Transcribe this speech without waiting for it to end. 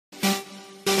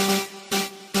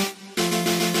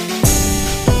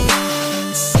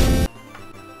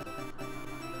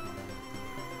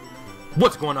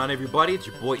What's going on, everybody? It's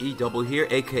your boy E Double here,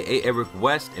 aka Eric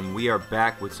West, and we are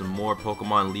back with some more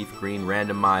Pokemon Leaf Green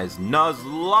randomized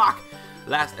Nuzlocke.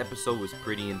 Last episode was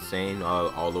pretty insane,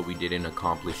 although we didn't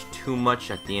accomplish too much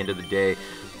at the end of the day.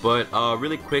 But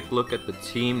really quick look at the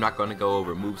team. Not gonna go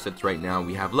over movesets right now.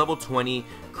 We have level 20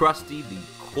 Krusty, the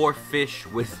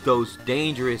Corphish with those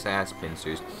dangerous ass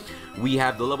pincers. We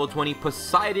have the level 20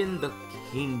 Poseidon, the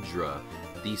Kingdra,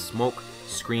 the Smoke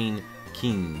Screen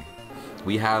King.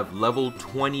 We have level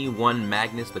 21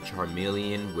 Magnus, the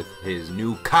Charmeleon, with his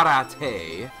new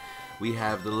Karate. We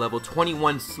have the level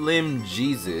 21 Slim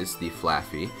Jesus, the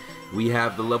Flaffy. We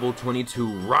have the level 22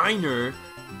 Reiner,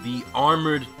 the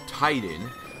Armored Titan.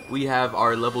 We have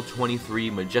our level 23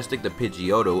 Majestic, the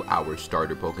Pidgeotto, our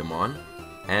starter Pokemon.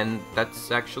 And that's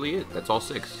actually it. That's all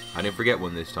 6. I didn't forget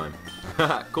one this time.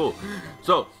 Cool.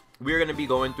 So, we're going to be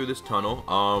going through this tunnel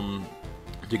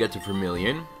to get to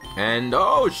Vermilion. And,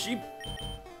 oh, shit.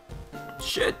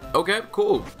 Okay,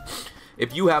 cool.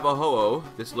 If you have a Ho-Oh,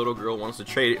 this little girl wants to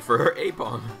trade it for her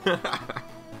Apom.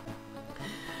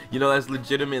 You know, that's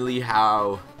legitimately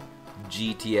how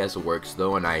GTS works,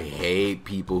 though, and I hate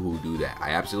people who do that.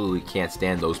 I absolutely can't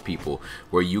stand those people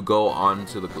where you go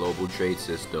onto the global trade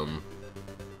system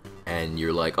and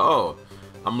you're like, oh,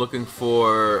 I'm looking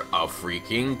for a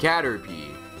freaking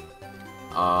Caterpie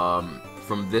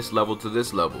from this level to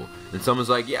this level. And someone's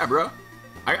like, yeah, bro,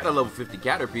 I got a level 50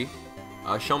 Caterpie.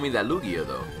 Show me that Lugia,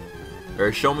 though.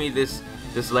 Or show me this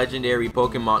legendary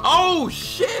Pokemon. Oh,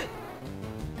 shit!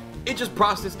 It just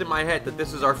processed in my head that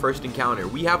this is our first encounter.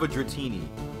 We have a Dratini.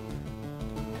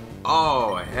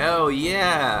 Oh, hell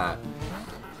yeah!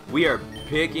 We are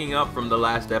picking up from the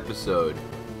last episode.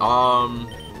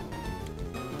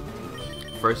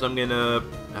 First I'm gonna...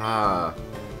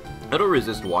 it'll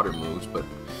resist water moves, but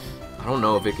I don't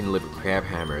know if it can live a Crab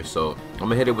Hammer, so I'm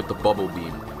gonna hit it with the Bubble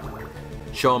Beam.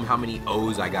 Show them how many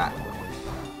O's I got.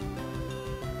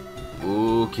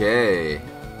 Okay.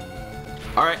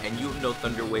 Alright, and you know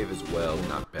Thunder Wave as well.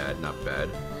 Not bad, not bad.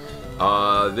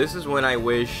 This is when I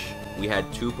wish we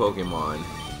had 2 Pokemon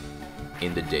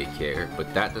in the daycare,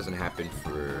 but that doesn't happen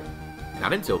for...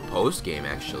 not until post-game,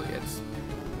 actually. It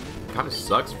kind of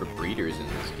sucks for breeders in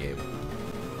this game.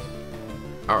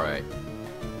 Alright.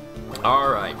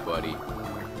 Alright, buddy.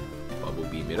 Bubble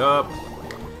Beam it up.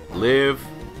 Live.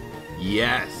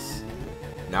 Yes!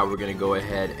 Now we're gonna go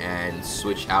ahead and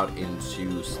switch out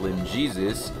into Slim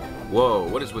Jesus. Whoa,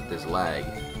 what is with this lag?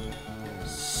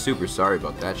 Super sorry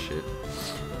about that shit.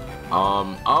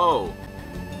 Oh!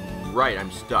 Right, I'm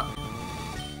stuck.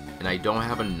 And I don't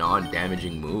have a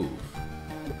non-damaging move.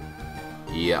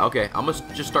 Yeah, okay, I'm gonna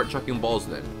just start chucking balls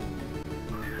then.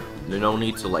 There's no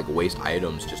need to, like, waste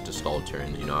items just to stall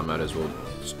turns, you know, I might as well...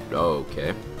 oh,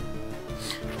 okay.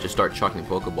 Just start chucking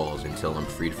Pokeballs until I'm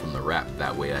freed from the wrap.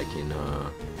 That way I can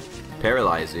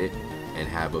paralyze it and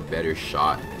have a better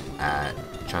shot at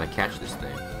trying to catch this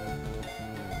thing.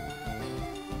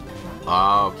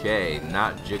 Okay,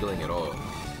 not jiggling at all.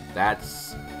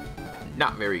 That's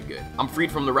not very good. I'm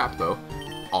freed from the wrap though.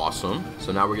 Awesome.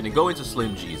 So now we're gonna go into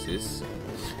Slim Jesus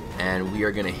and we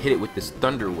are gonna hit it with this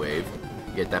Thunder Wave.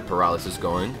 Get that paralysis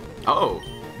going. Oh!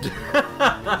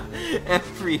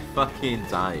 Every fucking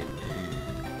time.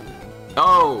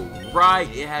 Oh,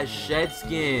 right, it has Shed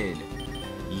Skin.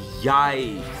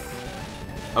 Yikes.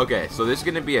 Okay, so this is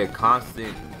gonna be a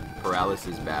constant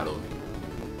paralysis battle.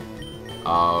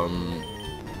 So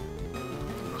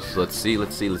let's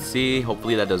see.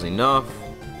 Hopefully that does enough.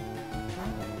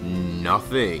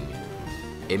 Nothing.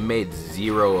 It made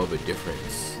 0 of a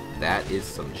difference. That is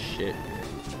some shit.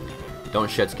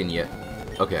 Don't Shed Skin yet.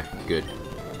 Okay, good.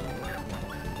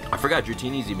 I forgot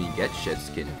Dratinis even get Shed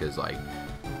Skin because, like,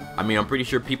 I mean, I'm pretty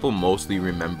sure people mostly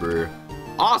remember...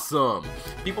 awesome!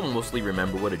 People mostly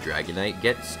remember what a Dragonite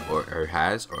gets, or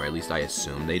has, or at least I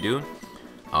assume they do.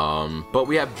 But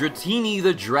we have Dratini,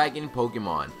 the Dragon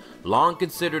Pokemon. Long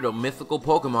considered a mythical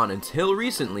Pokemon until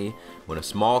recently, when a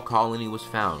small colony was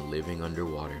found living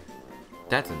underwater.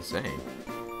 That's insane.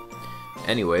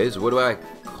 Anyways, what do I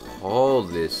call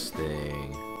this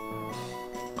thing?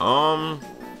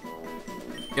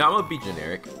 Yeah, I'm gonna be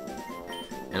generic.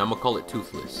 And I'm gonna call it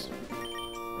Toothless.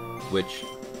 Which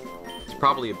is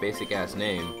probably a basic ass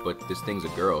name, but this thing's a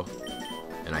girl.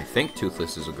 And I think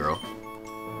Toothless is a girl.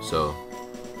 So,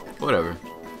 whatever.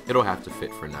 It'll have to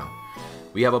fit for now.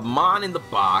 We have a Mon in the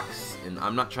box, and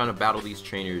I'm not trying to battle these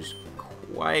trainers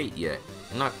quite yet.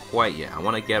 Not quite yet. I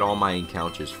want to get all my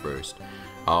encounters first.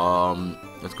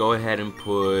 Let's go ahead and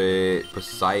put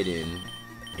Poseidon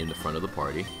in the front of the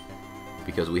party.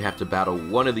 Because we have to battle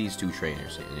one of these 2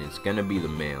 trainers, and it's gonna be the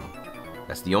male.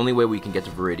 That's the only way we can get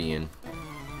to Viridian.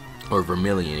 or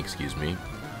Vermilion, excuse me.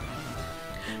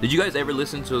 Did you guys ever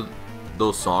listen to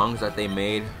those songs that they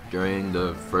made during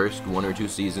the first 1 or 2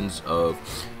 seasons of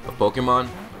Pokemon,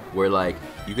 where like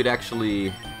you could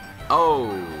actually, oh,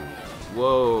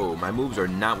 whoa, my moves are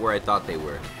not where I thought they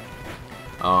were.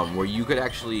 Where you could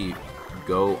actually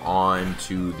go on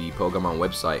to the Pokemon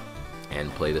website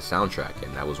and play the soundtrack,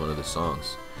 and that was one of the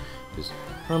songs. Just,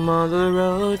 I'm on the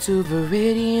road to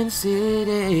Viridian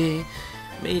City,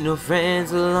 made no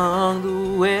friends along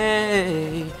the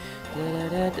way.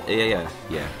 Yeah.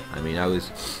 I mean, I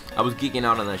was geeking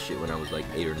out on that shit when I was like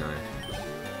 8 or 9.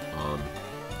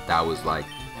 That was like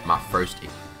my first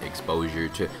exposure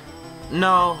to.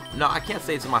 No, I can't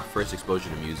say it's my first exposure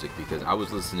to music, because I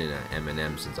was listening to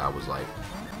Eminem since I was like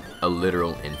a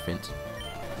literal infant.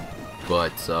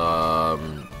 But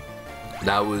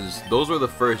those were the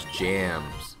first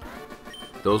jams.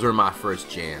 Those were my first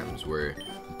jams, were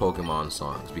Pokemon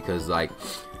songs, because like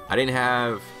I didn't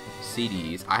have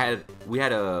CDs. We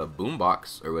had a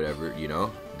boombox or whatever, you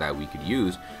know, that we could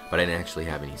use, but I didn't actually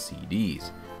have any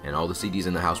CDs. And all the CDs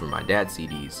in the house were my dad's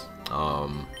CDs.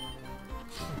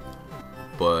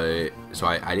 But so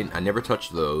I never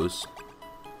touched those.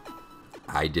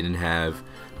 I didn't have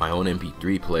my own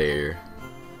MP3 player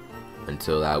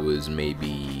until I was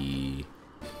maybe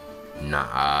 10,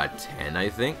 I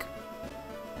think.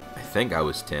 I think I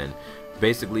was 10.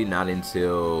 Basically not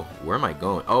until, where am I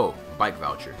going? Oh, bike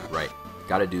voucher, right.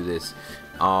 Gotta do this.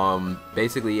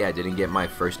 Basically, yeah, I didn't get my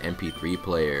first MP3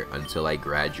 player until I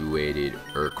graduated,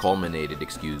 or culminated,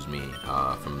 excuse me,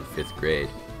 from the 5th grade.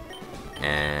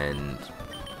 And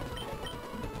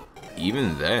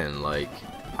even then, like,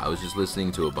 I was just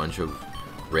listening to a bunch of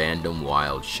random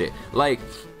wild shit. Like,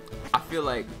 I feel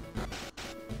like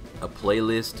a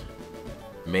playlist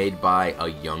made by a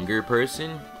younger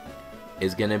person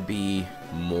is gonna be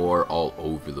more all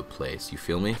over the place, you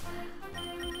feel me?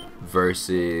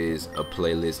 Versus a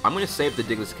playlist. I'm gonna save the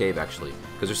Diglett's Cave actually,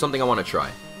 because there's something I want to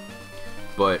try.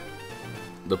 But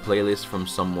the playlist from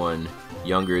someone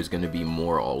younger is gonna be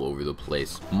more all over the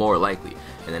place, more likely.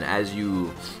 And then as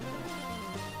you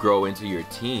grow into your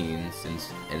teens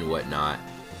and whatnot,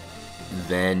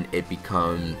 then it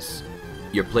becomes,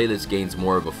 your playlist gains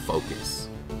more of a focus.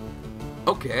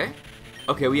 Okay,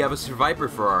 we have a Survivor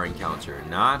for our encounter.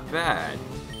 Not bad.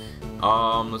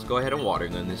 Let's go ahead and water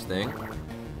gun this thing.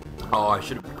 Oh, I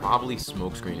should probably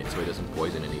smoke screen it so it doesn't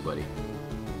poison anybody.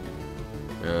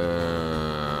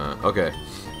 Okay,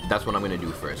 that's what I'm gonna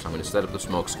do first. I'm gonna set up the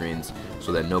smoke screens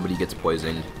so that nobody gets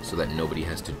poisoned, so that nobody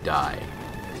has to die.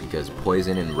 Because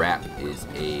poison and rap is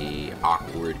a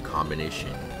awkward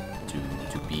combination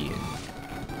to be in.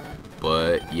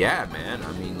 But yeah, man,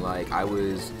 I mean, like,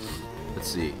 let's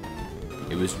see.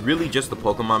 It was really just the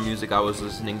Pokemon music I was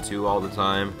listening to all the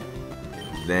time.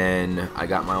 Then I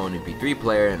got my own MP3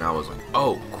 player, and I was like,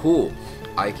 oh, cool.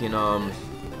 I can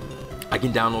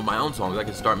download my own songs. I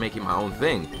can start making my own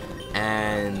thing.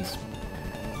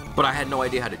 But I had no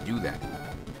idea how to do that.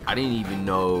 I didn't even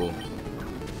know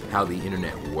how the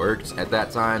internet worked at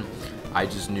that time. I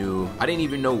didn't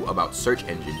even know about search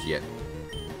engines yet.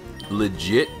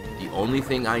 Legit, the only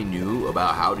thing I knew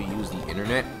about how to use the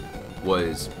internet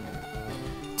was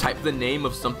type the name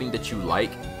of something that you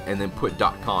like and then put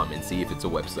 .com and see if it's a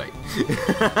website.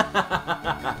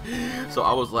 So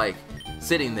I was like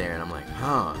sitting there and I'm like,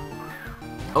 huh,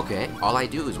 okay, all I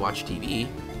do is watch TV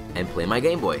and play my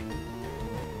Game Boy.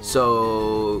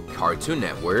 So Cartoon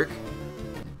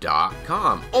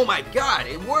Network.com. Oh my god,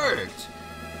 it worked.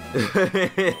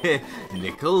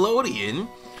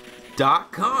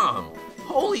 Nickelodeon.com.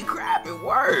 Holy crap, it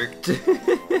worked.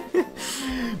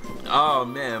 Oh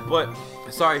man, but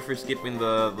sorry for skipping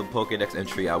the Pokédex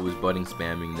entry. I was budding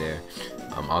spamming there.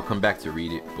 I'll come back to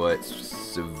read it. But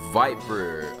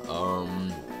Viper,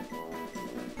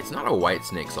 it's not a white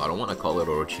snake, so I don't want to call it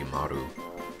Orochimaru.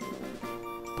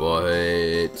 But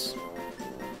it's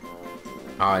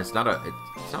not a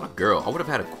girl. I would have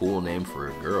had a cool name for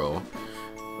a girl,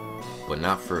 but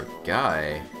not for a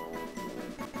guy.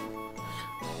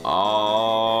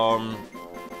 Oh.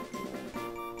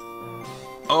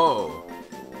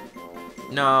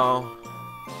 No.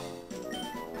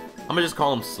 I'm gonna just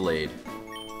call him Slade.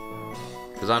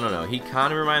 Because I don't know. He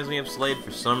kind of reminds me of Slade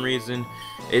for some reason.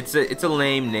 It's a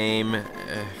lame name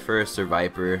for a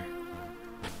Survivor.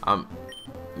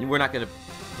 We're not gonna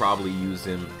probably use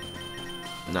him.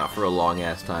 Not for a long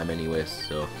ass time anyways.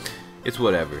 So it's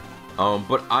whatever.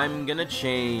 But I'm gonna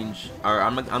change, or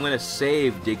I'm gonna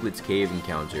save Diglett's Cave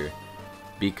encounter,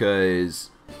 because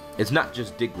it's not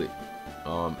just Diglett,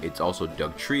 it's also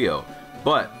Doug Trio.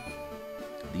 But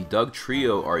The Doug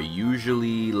Trio are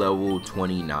usually level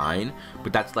 29,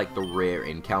 but that's like the rare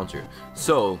encounter.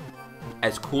 So,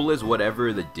 as cool as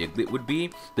whatever the Diglett would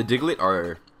be, the Diglett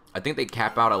are, I think they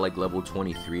cap out at like level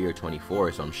 23 or 24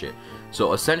 or some shit.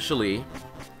 So essentially,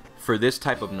 for this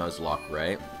type of Nuzlocke,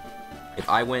 right, if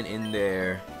I went in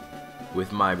there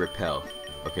with my Repel,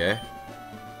 okay,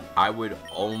 I would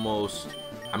almost,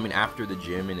 I mean, after the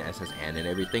gym and SS Ann and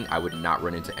everything, I would not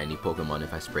run into any Pokemon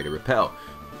if I sprayed a Repel.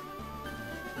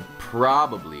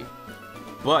 Probably.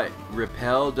 But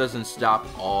Repel doesn't stop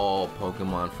all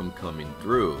Pokemon from coming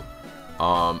through.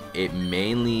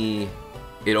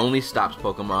 It only stops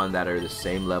Pokemon that are the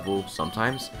same level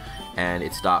sometimes, and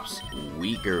it stops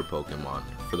weaker Pokemon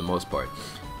for the most part.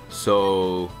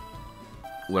 So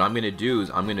what I'm gonna do is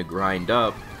I'm gonna grind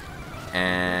up,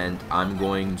 and I'm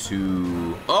going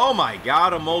to, oh my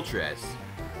god, a Moltres.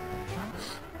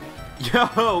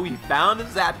 Yo, we found a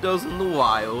Zapdos in the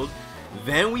wild,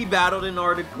 then we battled an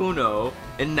Articuno,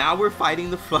 and now we're fighting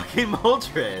the fucking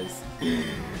Moltres.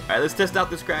 Alright, let's test out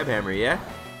this Crabhammer, yeah?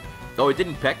 Oh, it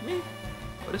didn't peck me?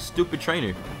 What a stupid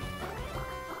trainer.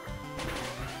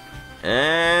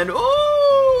 And,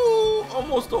 ooh,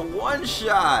 almost a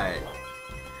one-shot.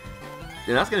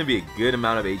 Then that's gonna be a good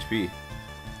amount of HP.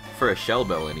 For a Shell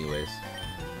Bell anyways.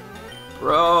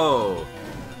 Bro.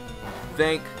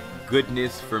 Thank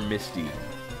goodness for Misty.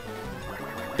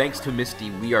 Thanks to Misty,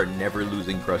 we are never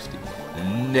losing Krusty.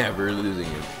 Never losing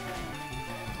him.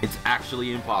 It's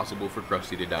actually impossible for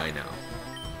Krusty to die now.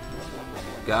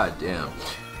 God damn.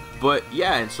 But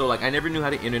yeah, and so like I never knew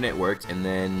how the internet worked, and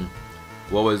then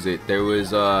what was it? There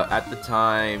was at the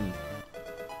time,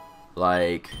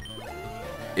 like,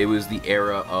 it was the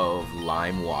era of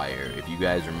LimeWire, if you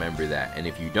guys remember that. And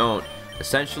if you don't,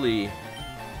 essentially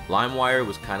LimeWire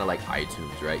was kind of like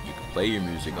iTunes, right? You could play your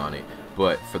music on it,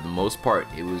 but for the most part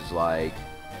it was like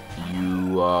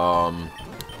you oh,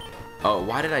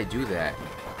 why did I do that?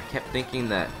 I kept thinking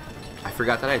that I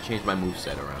forgot that I changed my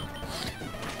moveset around.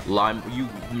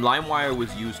 LimeWire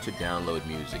was used to download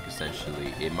music,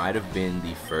 essentially. It might have been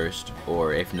the first,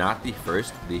 or if not the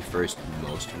first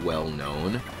most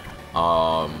well-known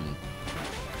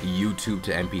YouTube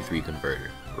to MP3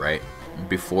 converter, right?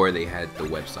 Before they had the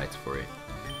websites for it.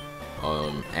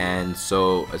 And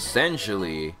so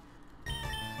essentially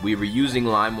we were using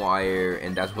LimeWire,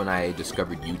 and that's when I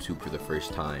discovered YouTube for the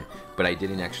first time, but I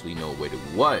didn't actually know what it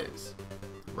was,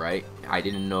 right? I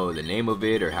didn't know the name of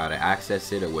it or how to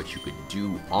access it or what you could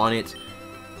do on it.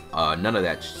 None of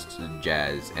that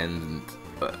jazz. And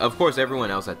of course everyone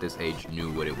else at this age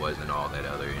knew what it was and all that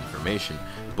other information.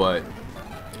 But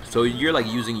so you're like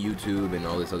using YouTube and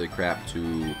all this other crap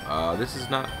to this is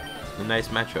not a nice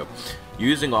matchup. You're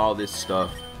using all this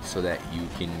stuff so that you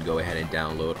can go ahead and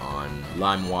download on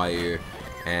LimeWire,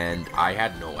 and I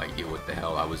had no idea what the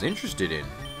hell I was interested in.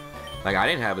 Like, I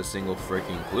didn't have a single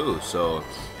freaking clue. So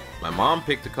my mom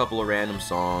picked a couple of random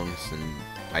songs, and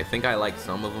I think I liked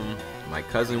some of them. My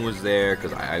cousin was there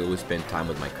because I always spend time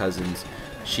with my cousins.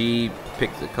 She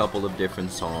picked a couple of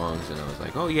different songs, and I was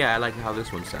like, oh yeah, I like how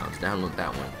this one sounds, download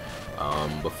that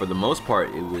one. But for the most part,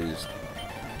 it was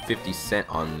 50 Cent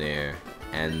on there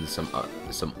and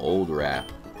some old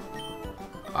rap.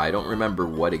 I don't remember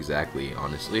what exactly,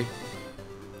 honestly.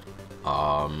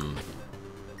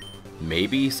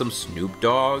 Maybe some Snoop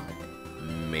Dogg,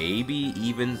 maybe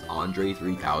even Andre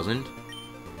 3000.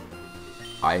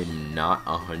 I'm not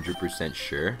 100%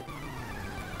 sure,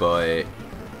 but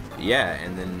yeah.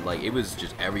 And then like it was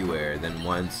just everywhere. Then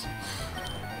once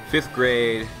 5th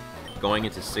grade, going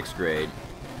into 6th grade,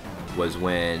 was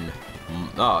when,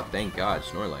 oh thank God,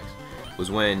 Snorlax,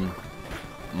 was when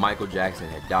Michael Jackson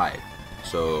had died.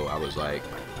 So I was like,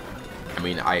 I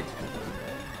mean, I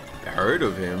heard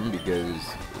of him because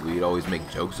we'd always make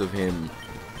jokes of him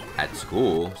at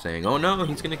school, saying, oh no,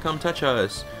 he's gonna come touch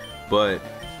us. But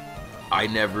I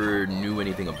never knew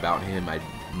anything about him. I'd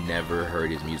never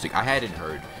heard his music. I hadn't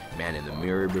heard Man in the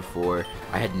Mirror before.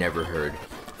 I had never heard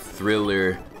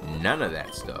Thriller, none of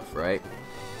that stuff, right?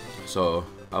 So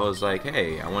I was like,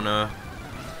 hey, I wanna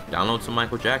download some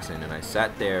Michael Jackson. And I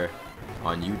sat there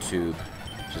on YouTube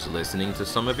just listening to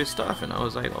some of his stuff, and I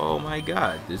was like, oh my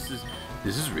god, this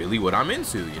is really what I'm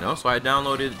into, you know? So I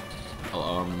downloaded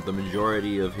the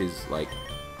majority of his like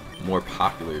more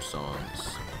popular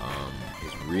songs,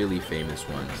 his really famous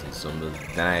ones, and some of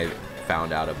then I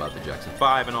found out about the Jackson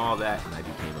 5 and all that, and I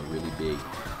became a really big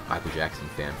Michael Jackson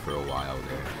fan for a while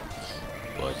there.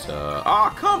 But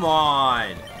oh come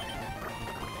on,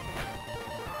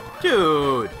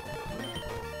 dude.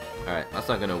 Alright, that's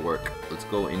not gonna work. Let's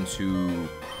go into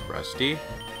Rusty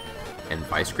and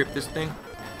Vice Grip this thing.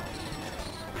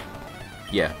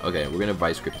 Yeah, okay, we're gonna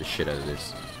vice grip the shit out of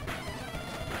this.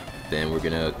 Then we're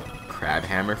gonna crab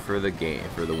hammer for the game,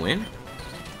 for the win.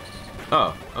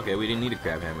 Oh, okay, we didn't need a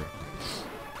crab hammer.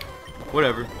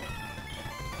 Whatever.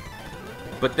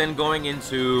 But then going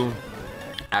into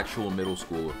actual middle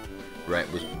school, right,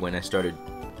 was when I started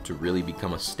to really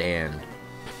become a stan,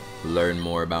 learn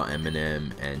more about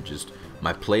Eminem, and just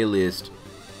my playlist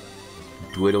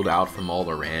dwindled out from all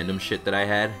the random shit that I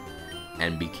had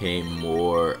and became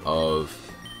more of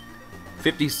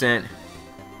 50 Cent,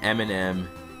 Eminem,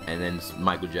 and then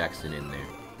Michael Jackson in there.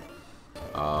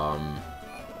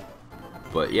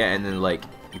 But yeah, and then like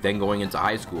then going into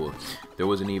high school, there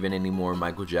wasn't even any more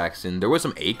Michael Jackson. There was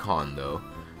some Akon though.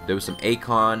 There was some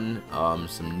Akon,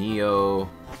 some Neo,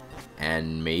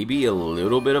 and maybe a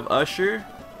little bit of Usher.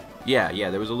 Yeah,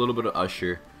 there was a little bit of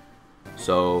Usher.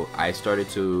 So I started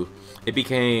to, it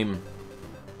became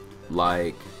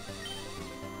like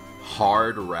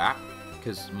hard rap,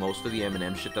 because most of the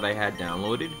Eminem shit that I had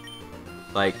downloaded,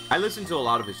 like I listened to a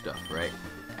lot of his stuff, right?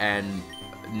 And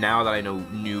now that I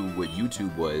knew what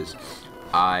YouTube was,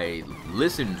 I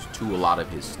listened to a lot of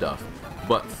his stuff.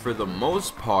 But for the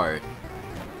most part,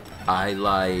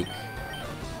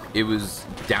 it was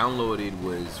downloaded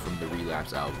was from the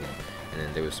Relapse album, and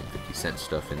then there was some 50 Cent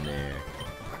stuff in there,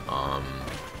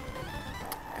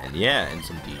 and yeah, and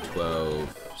some D12,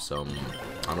 some,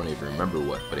 I don't even remember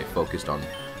what, but it focused on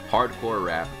hardcore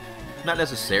rap, not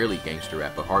necessarily gangster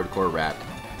rap, but hardcore rap,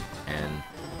 and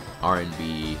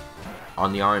R&B.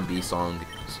 On the R&B song,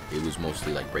 it was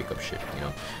mostly like breakup shit, you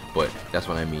know, but that's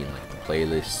what I mean, like the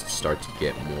playlists start to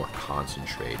get more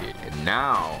concentrated, and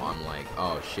now I'm like,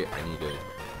 oh shit, I need to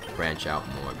branch out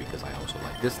more, because I also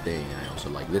like this thing, and I also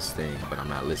like this thing, but I'm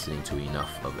not listening to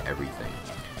enough of everything.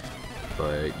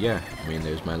 But yeah, I mean,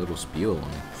 there's my little spiel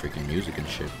on freaking music and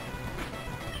shit.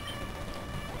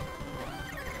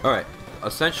 Alright,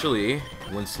 essentially,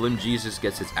 when Slim Jesus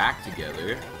gets his act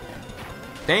together,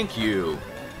 thank you.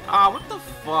 Ah, what the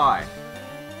fuck?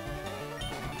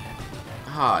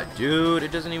 Ah, dude,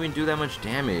 it doesn't even do that much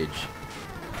damage.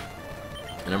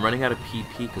 And I'm running out of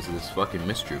PP because of this fucking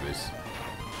Misdreavus.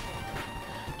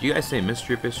 Do you guys say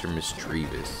Misdreavus or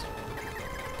Misdreavus?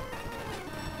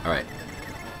 Alright.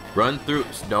 Run through.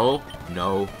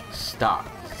 No, stop.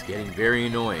 It's getting very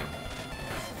annoying.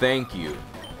 Thank you.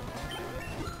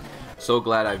 So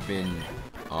glad I've been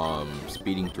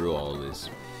speeding through all of this.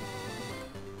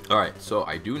 Alright, so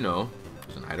I do know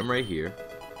there's an item right here.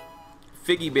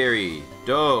 Figgy Berry.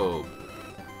 Dope.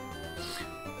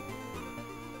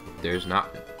 There's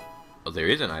not. Oh, there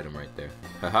is an item right there.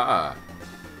 Haha.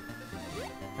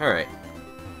 Alright.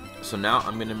 So now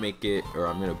I'm gonna make it, or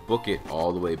I'm gonna book it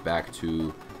all the way back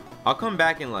to. I'll come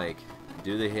back and like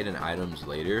do the hidden items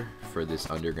later for this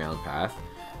underground path,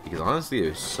 because honestly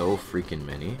there's so freaking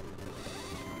many.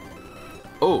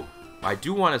 Oh, I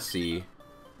do want to see.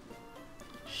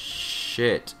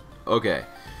 Shit. Okay.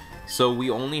 So we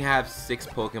only have 6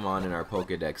 Pokemon in our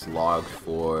Pokedex logged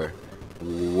for.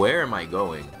 Where am I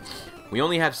going? We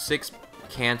only have 6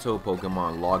 Kanto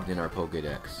Pokemon logged in our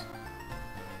Pokedex,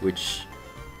 which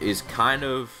is kind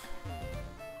of,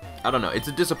 I don't know, it's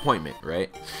a disappointment, right?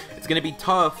 It's gonna be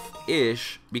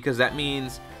tough-ish, because that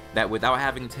means that without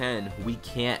having 10, we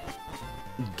can't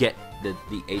get the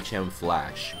HM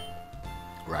Flash,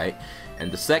 right?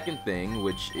 And the second thing,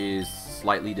 which is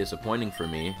slightly disappointing for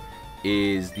me,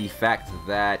 is the fact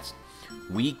that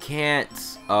we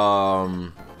can't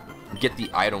get the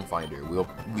item finder.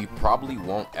 We probably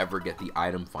won't ever get the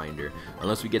item finder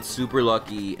unless we get super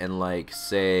lucky and like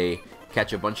say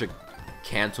catch a bunch of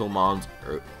Kantomons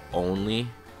only,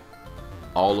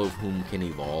 all of whom can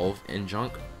evolve in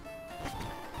junk.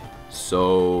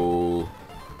 So,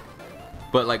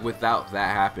 but like without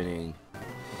that happening,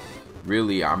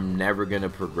 really I'm never gonna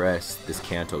progress this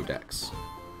Kanto Dex,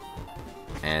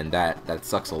 and that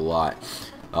sucks a lot.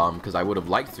 Because I would have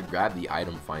liked to grab the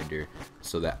item finder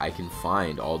so that I can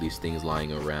find all these things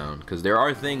lying around. Because there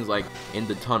are things like in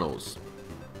the tunnels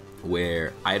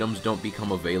where items don't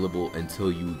become available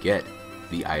until you get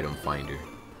the item finder.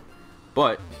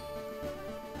 But,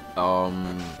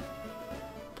 and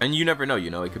you never know, you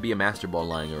know, it could be a Master Ball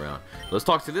lying around. Let's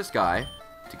talk to this guy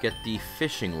to get the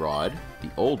fishing rod,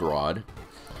 the old rod.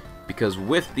 Because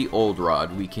with the old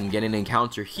rod, we can get an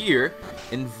encounter here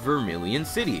in Vermilion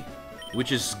City,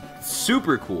 which is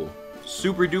super cool,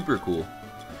 super duper cool.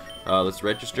 Let's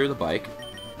register the bike.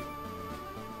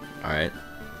 Alright.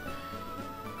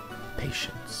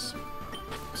 Patience.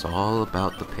 It's all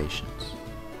about the patience.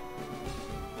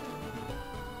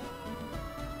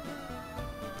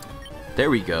 There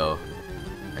we go.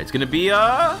 It's gonna be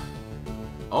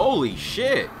holy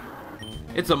shit.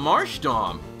 It's a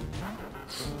Marshtomp!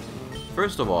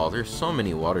 First of all, there's so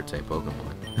many water-type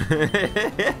Pokemon.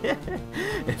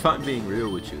 If I'm being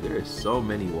real with you, there are so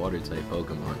many water-type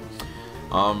Pokemon.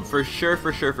 For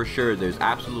sure, there's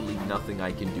absolutely nothing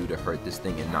I can do to hurt this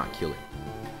thing and not kill it.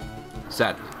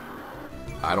 Sadly.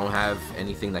 I don't have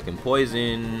anything that can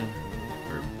poison,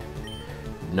 or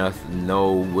nothing,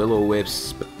 no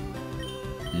Will-O-Wisp,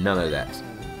 none of that.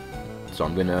 So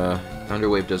I'm gonna, Thunder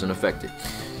Wave doesn't affect it.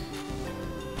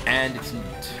 And it's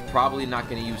probably not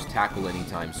gonna use Tackle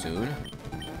anytime soon.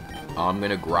 I'm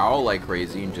gonna growl like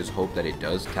crazy and just hope that it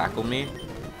does tackle me.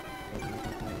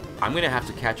 I'm gonna have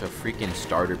to catch a freaking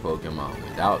starter Pokemon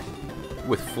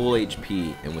with full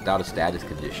HP and without a status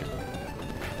condition.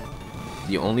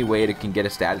 The only way it can get a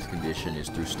status condition is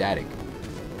through static.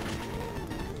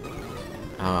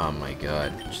 Oh my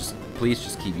god. Please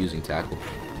just keep using tackle.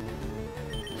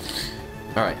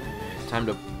 Alright. Time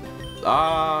to...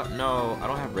 no. I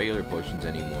don't have regular potions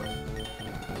anymore.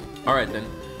 Alright then.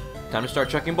 Time to start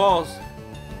chucking balls.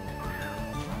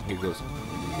 Here goes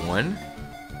 1.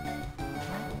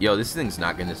 Yo, this thing's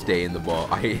not gonna stay in the ball.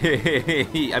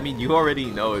 I mean, you already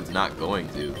know it's not going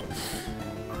to.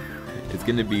 It's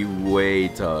gonna be way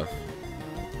tough.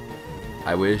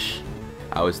 I wish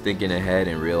I was thinking ahead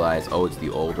and realized, oh, it's the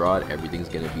old rod. Everything's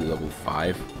gonna be level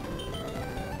 5.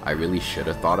 I really should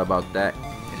have thought about that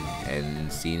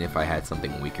and seen if I had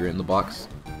something weaker in the box.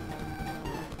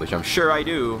 Which I'm sure I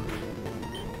do.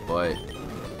 But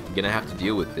I'm gonna have to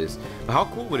deal with this. But how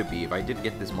cool would it be if I did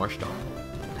get this Marshtomp?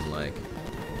 And like...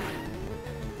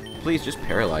 Please just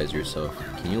paralyze yourself.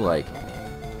 Can you like...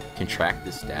 contract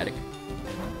this static?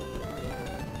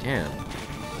 Damn.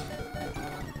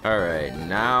 Alright,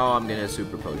 now I'm gonna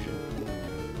Super Potion.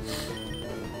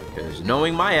 Because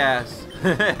knowing my ass...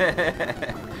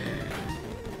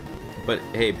 But,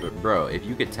 hey, bro, if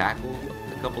you could tackle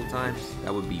a couple times,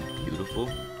 that would be beautiful.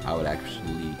 I would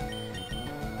actually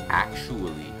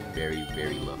very,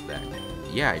 very love that.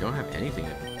 Yeah, I don't have anything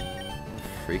to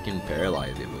freaking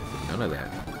paralyze it with. None of that.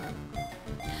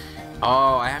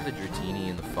 Oh, I have the Dratini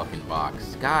in the fucking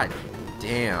box. God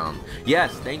damn.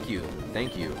 Yes, thank you.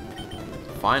 Thank you.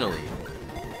 Finally.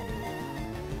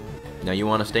 Now you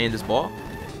want to stay in this ball?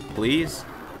 Please?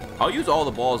 I'll use all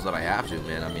the balls that I have to,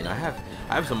 man. I mean, I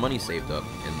have some money saved up,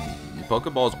 and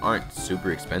Pokeballs aren't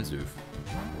super expensive.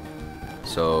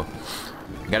 So,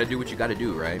 you gotta do what you gotta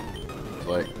do, right?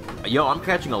 But, yo, I'm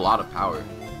catching a lot of power.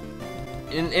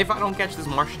 And if I don't catch this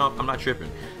Marshtomp, I'm not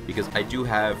tripping. Because I do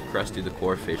have Krusty the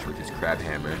Corefish with his Crab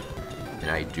Hammer.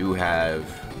 And I do have,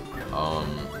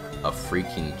 a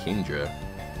freaking Kingdra.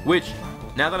 Which,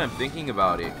 now that I'm thinking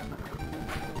about it,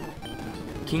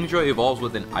 Kingdra evolves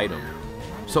with an item.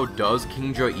 So does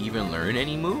Kingdra even learn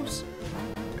any moves?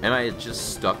 Am I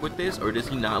just stuck with this? Or does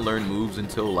he not learn moves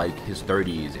until like his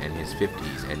 30s and his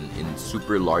 50s and in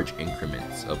super large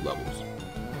increments of levels?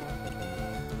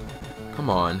 Come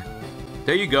on.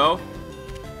 There you go.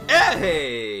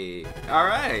 Hey!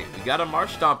 Alright, we got a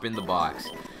Marshtomp in the box.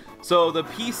 So the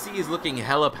PC is looking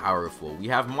hella powerful. We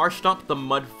have Marshtomp the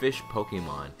Mudfish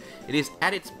Pokemon. It is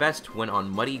at its best when on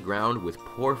muddy ground with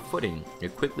poor footing.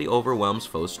 It quickly overwhelms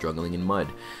foes struggling in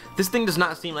mud. This thing does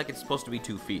not seem like it's supposed to be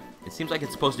 2 feet. It seems like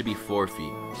it's supposed to be 4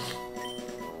 feet.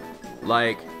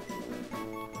 Like,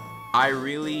 I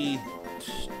really...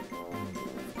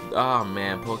 Oh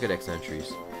man, Pokedex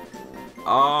entries.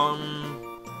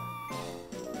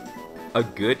 A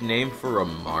good name for a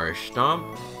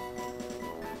Marshtomp?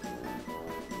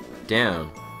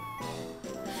 Damn.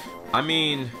 I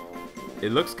mean,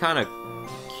 it looks kind of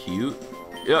cute.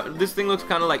 Yeah, this thing looks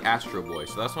kind of like Astro Boy,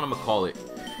 so that's what I'm gonna call it.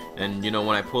 And you know,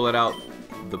 when I pull it out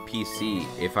the PC,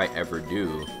 if I ever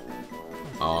do,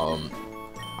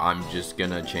 I'm just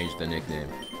gonna change the nickname.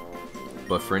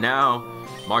 But for now,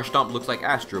 Marshtomp looks like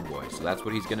Astro Boy, so that's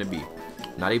what he's gonna be.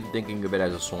 Not even thinking of it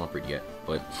as a Swampert yet,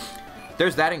 but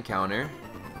there's that encounter.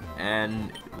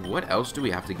 And what else do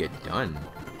we have to get done?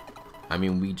 I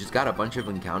mean, we just got a bunch of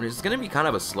encounters. It's gonna be kind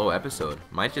of a slow episode.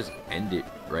 Might just end it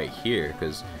right here,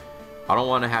 because I don't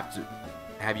want to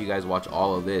have you guys watch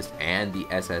all of this and the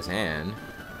SSN.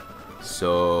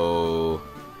 So,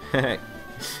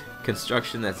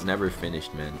 construction that's never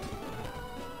finished, man.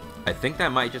 I think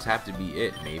that might just have to be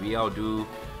it. Maybe I'll do...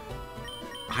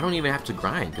 I don't even have to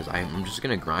grind, because I'm just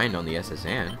gonna grind on the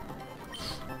SSN.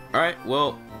 Alright,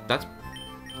 well, that's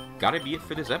gotta be it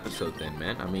for this episode then,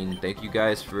 man. I mean, thank you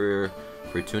guys for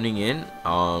tuning in.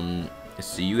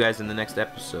 See you guys in the next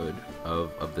episode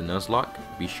of the Nuzlocke.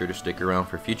 Be sure to stick around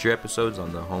for future episodes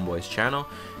on the HomeBoiz channel,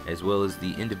 as well as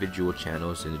the individual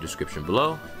channels in the description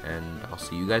below. And I'll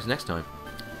see you guys next time.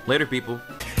 Later, people.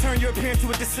 Turn your appearance to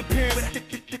a disappearance.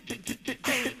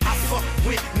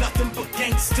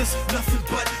 gangsters, nothing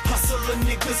but hustler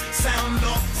niggas. Sound